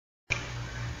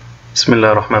بسم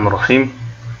الله الرحمن الرحيم.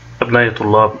 أبناء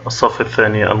طلاب الصف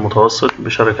الثاني المتوسط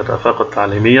بشركة آفاق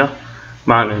التعليمية،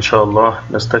 معا إن شاء الله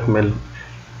نستكمل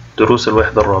دروس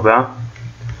الوحدة الرابعة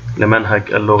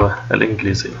لمنهج اللغة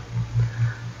الإنجليزية.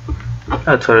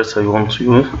 At first I want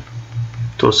you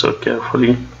to listen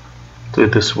carefully to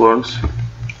these words.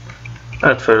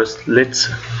 At first, let's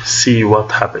see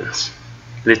what happens.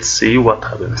 Let's see what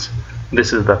happens.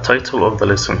 This is the title of the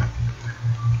lesson.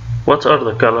 What are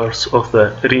the colors of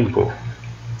the rainbow?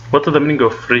 What is the meaning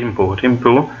of rainbow?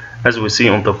 Rainbow, as we see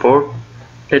on the board,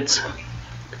 it's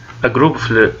a group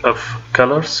of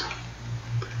colors.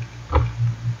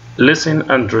 Listen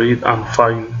and read and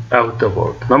find out the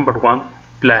word. Number one,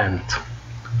 plant.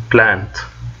 Plant.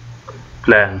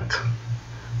 Plant.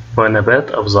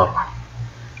 ونبات أو زرع.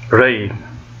 rain.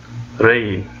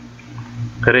 rain.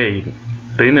 rain.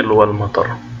 rain اللي هو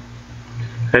المطر.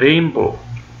 rainbow.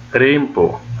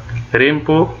 rainbow.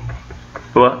 rainbow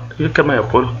هو كما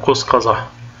يقول قوس قزح،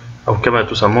 أو كما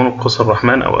تسمونه قوس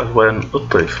الرحمن أو ألوان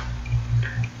الطيف.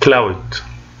 cloud.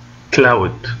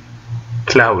 cloud.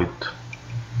 cloud.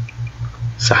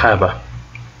 سحابة.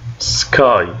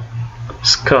 sky.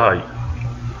 sky.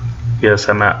 يا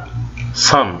سماء.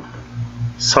 sun.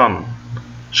 sun.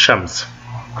 شمس.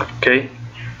 Okay,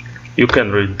 you can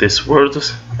read these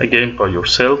words again by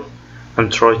yourself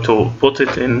and try to put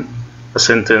it in a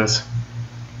sentence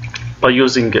by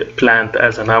using plant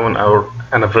as a noun or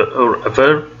a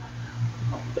verb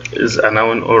is a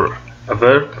noun or a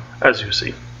verb, as you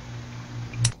see.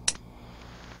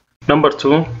 Number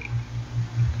two,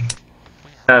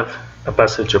 we have a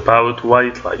passage about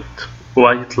white light.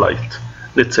 White light.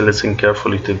 Let's listen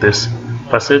carefully to this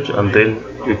passage and then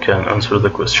you can answer the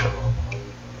question.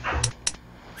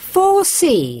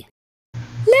 4C.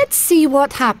 Let's see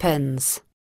what happens.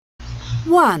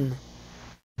 1.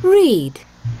 Read.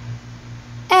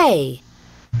 A.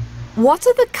 What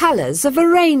are the colours of a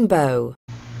rainbow?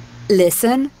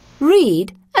 Listen,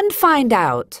 read and find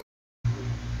out.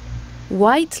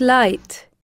 White light.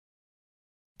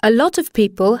 A lot of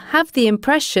people have the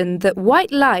impression that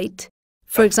white light,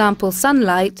 for example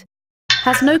sunlight,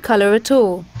 has no colour at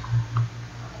all.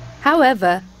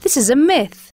 However, this is a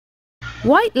myth.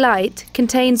 White light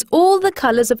contains all the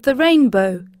colours of the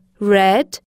rainbow: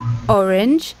 red,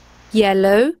 orange,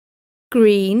 yellow,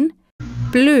 green,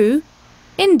 blue,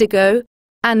 indigo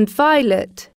and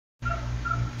violet.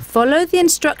 Follow the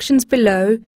instructions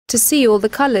below to see all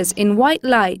the colours in white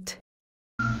light.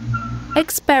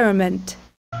 Experiment.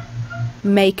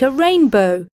 Make a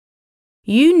rainbow.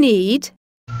 You need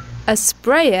a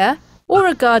sprayer or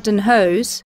a garden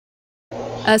hose,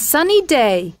 a sunny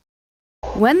day.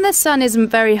 When the sun isn't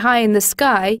very high in the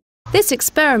sky, this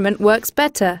experiment works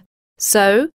better.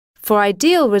 So, for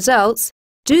ideal results,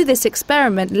 do this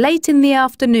experiment late in the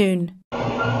afternoon.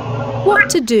 What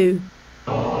to do?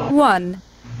 1.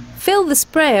 Fill the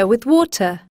sprayer with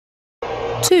water.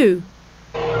 2.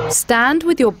 Stand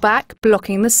with your back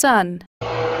blocking the sun.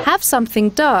 Have something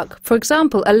dark, for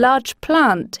example a large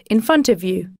plant, in front of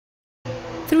you.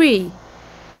 3.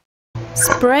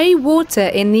 Spray water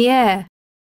in the air.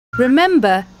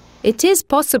 Remember, it is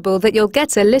possible that you'll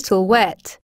get a little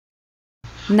wet.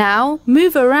 Now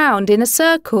move around in a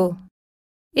circle.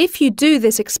 If you do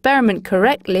this experiment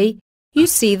correctly, you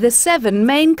see the 7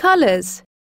 main colours.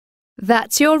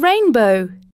 That's your rainbow.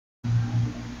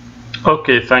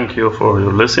 Okay, thank you for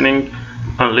your listening,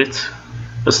 and let's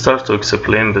start to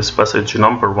explain this passage.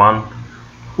 Number 1,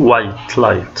 white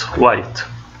light. White.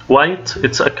 White,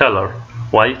 it's a color.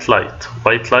 White light.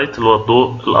 White light اللي هو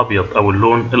الضوء الأبيض أو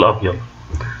اللون الأبيض.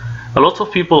 A lot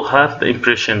of people have the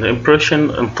impression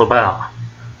انطباع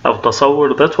أو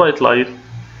تصور that white light,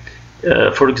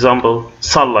 for example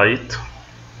sunlight,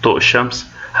 ضوء الشمس,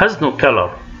 has no color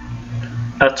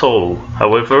at all.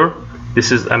 However,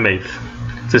 this is a myth.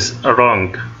 This is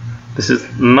wrong. This is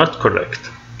not correct.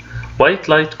 White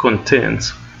light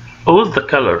contains all the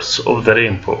colors of the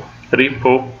rainbow.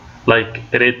 Rainbow like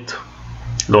red,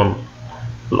 لون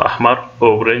الأحمر,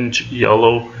 orange,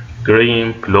 yellow,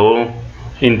 green, blue,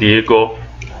 indigo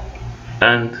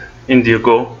and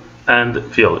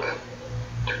violet.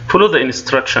 Follow the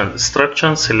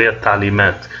instructions اللي هي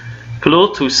التعليمات.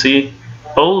 Follow to see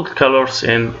all colors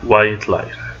in white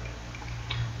light.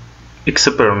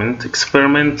 Experiment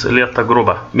اللي هي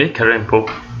التجربة. Make a rainbow.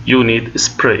 You need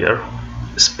sprayer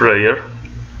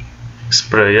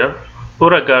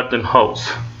or a garden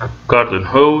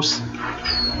hose.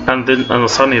 And then on a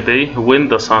sunny day, when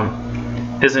the sun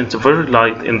isn't very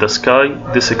light in the sky,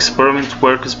 this experiment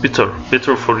works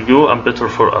better for you and better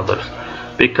for others,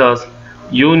 because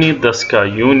you need the sky,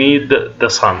 you need the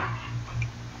sun.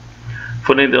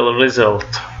 فنريد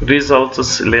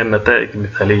results اللي هي النتائج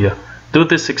المثالية. Do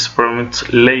this experiment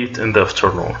late in the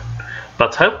afternoon.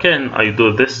 But how can I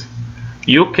do this?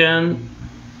 You can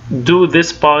do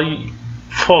this by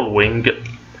following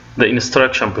the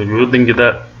instruction, by using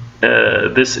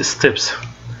these steps.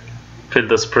 Fill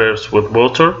the sprayers with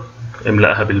water.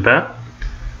 املأها بالماء.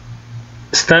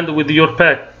 Stand with your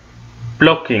back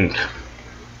blocking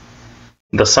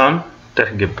the sun.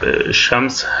 تحجب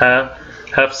الشمس.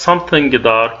 Have something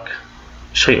dark.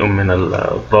 شيء من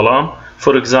الظلام.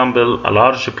 For example, a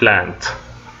large plant.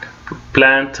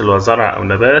 Plant اللي هو زرع أو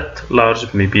نبات.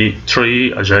 Large maybe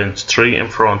tree, a giant tree in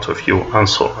front of you, and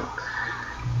so on.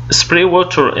 Spray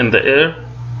water in the air.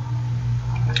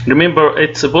 Remember,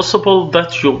 it's possible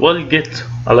that you will get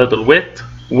a little wet,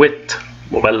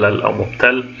 مبلل أو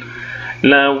مبتل.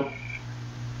 Now,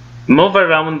 move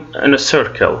around in a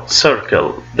circle,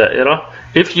 دائرة.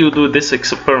 If you do this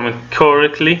experiment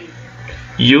correctly,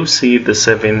 you see the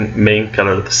seven main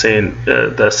colors,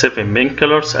 the seven main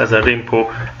colors as a rainbow,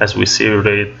 as we see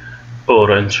red,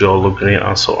 orange, yellow, green,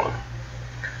 and so on.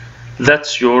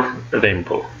 That's your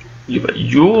rainbow.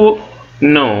 You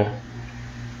know,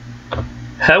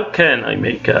 how can I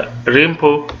make a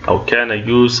rainbow? How can I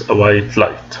use a white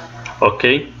light?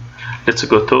 Okay, let's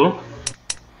go to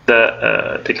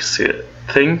the next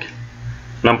thing.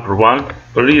 Number 1,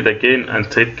 read again and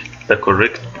take the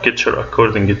correct picture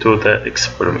according to the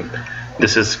experiment.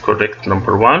 This is correct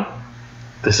number 1.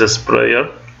 This is sprayer.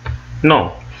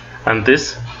 No. And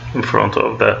this in front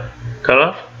of the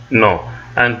color. No.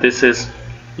 And this is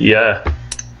yeah.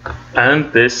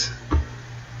 And this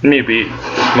maybe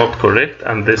not correct.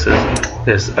 And this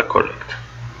is a correct.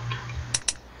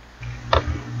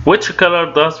 Which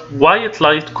color does white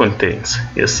light contains?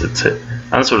 Yes, it's it.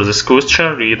 Answer this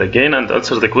question, read again, and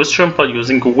answer the question by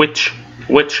using which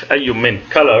أي من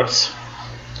colors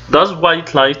does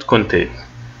white light contain?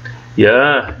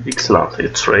 Yeah, excellent.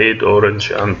 It's red,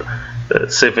 orange, and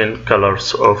 7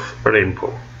 colors of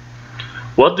rainbow.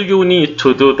 What do you need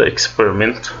to do the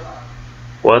experiment?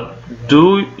 What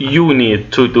do you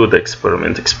need to do the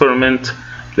experiment? Experiment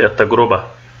للتجربة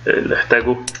اللي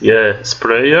احتاجه yeah,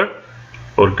 sprayer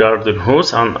or garden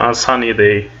hose and a sunny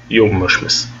day يوم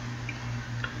مشمس.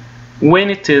 When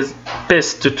it is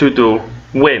best to do?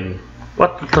 When?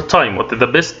 What is the time? What is the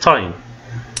best time?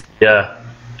 Yeah,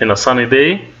 in a sunny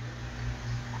day,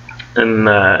 and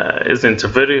isn't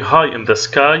very high in the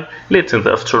sky, late in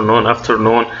the afternoon,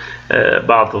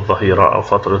 بعد الظهيرة أو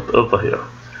فترة الظهيرة.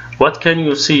 What can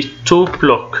you see to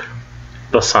block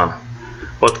the sun?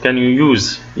 What can you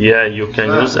use? Yeah, you can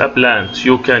use a plant.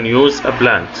 You can use a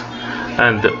plant.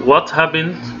 And what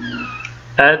happened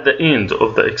at the end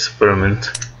of the experiment?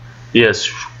 Yes,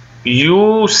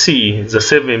 you see the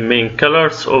 7 main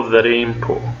colors of the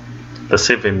rainbow. The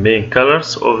 7 main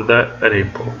colors of the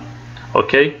rainbow.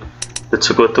 Okay, let's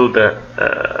go to the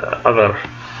other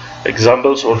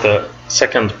examples or the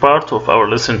second part of our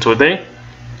lesson today.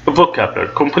 Vocabulary.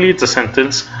 Complete the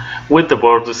sentence with the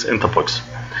words in the box.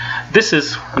 This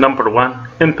is number 1.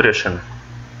 Impression.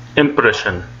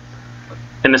 Impression.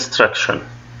 Instruction.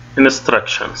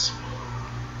 Instructions.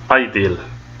 Ideal.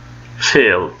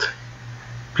 Failed.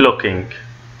 Blocking.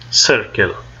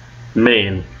 Circle.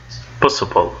 Main.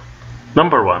 Possible.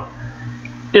 Number 1.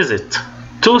 Is it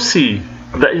to see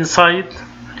the inside?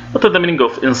 What is the meaning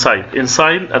of inside?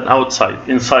 Inside and outside.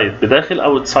 Inside بداخل,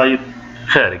 outside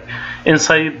خارج.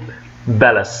 Inside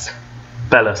palace.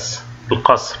 Palace.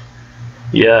 القصر.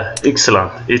 Yeah,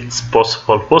 excellent. It's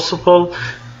possible. Possible.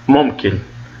 ممكن.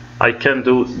 I can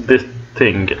do this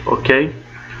thing. Okay.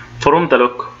 From the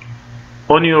look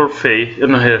on your face,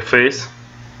 in her face,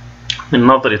 من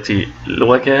نظرتي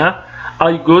لوجهها,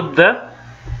 I got the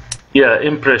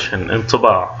impression,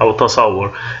 انطباع أو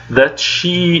تصور that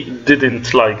she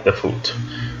didn't like the food.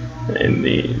 And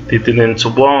they didn't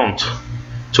want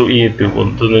to eat. They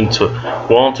didn't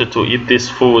wanted to eat this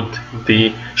food.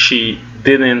 She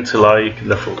didn't like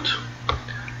the food.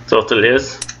 Total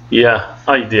is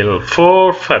ideal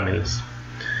for families.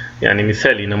 يعني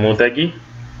مثالي نموذجي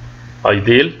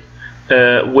ideal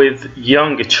with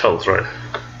young children.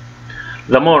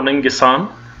 The morning sun,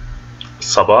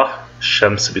 الصباح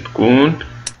الشمس بتكون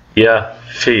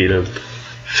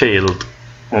filled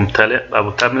ممتلئ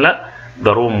أو تملأ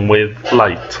the room with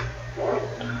light.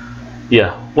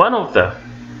 One of the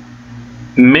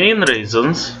main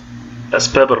reasons,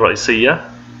 أسباب الرئيسية,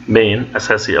 main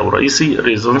أساسي أو رئيسي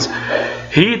reasons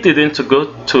he didn't go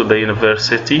to the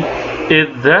university is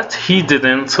that he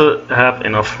didn't have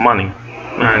enough money.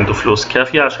 ما عنده فلوس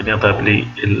كافية عشان يذهب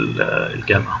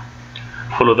للجامعة.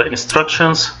 Follow the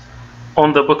instructions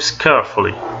on the books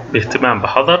carefully. باهتمام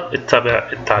بحذر اتبع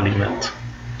التعليمات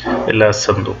اللي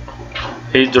الصندوق.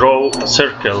 He drew a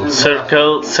circle.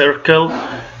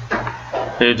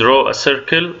 He drew a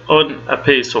circle on a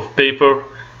piece of paper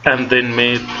and then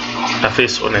made a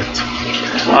face on it.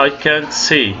 I can't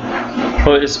see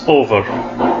who is over.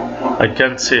 I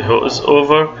can't see who is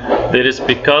over. There is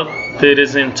because there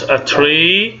isn't a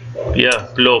tree. Yeah,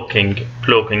 blocking.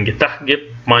 تحجب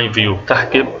my view.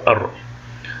 تحجب الرؤية.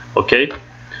 Okay.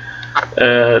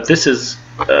 This is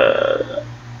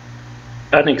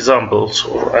an example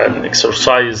or an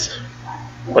exercise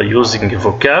by using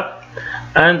vocab,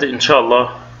 and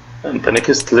inshallah in the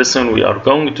next lesson we are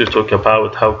going to talk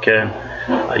about how can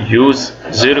I use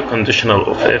zero conditional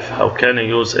of if, how can I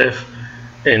use if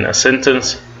in a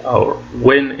sentence or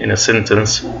when in a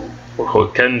sentence, or how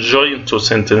can join two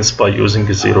sentences by using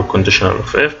a zero conditional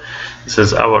of if. This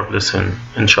is our lesson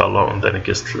inshallah on the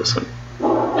next lesson.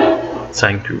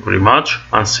 Thank you very much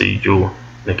and see you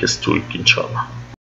next week inshallah.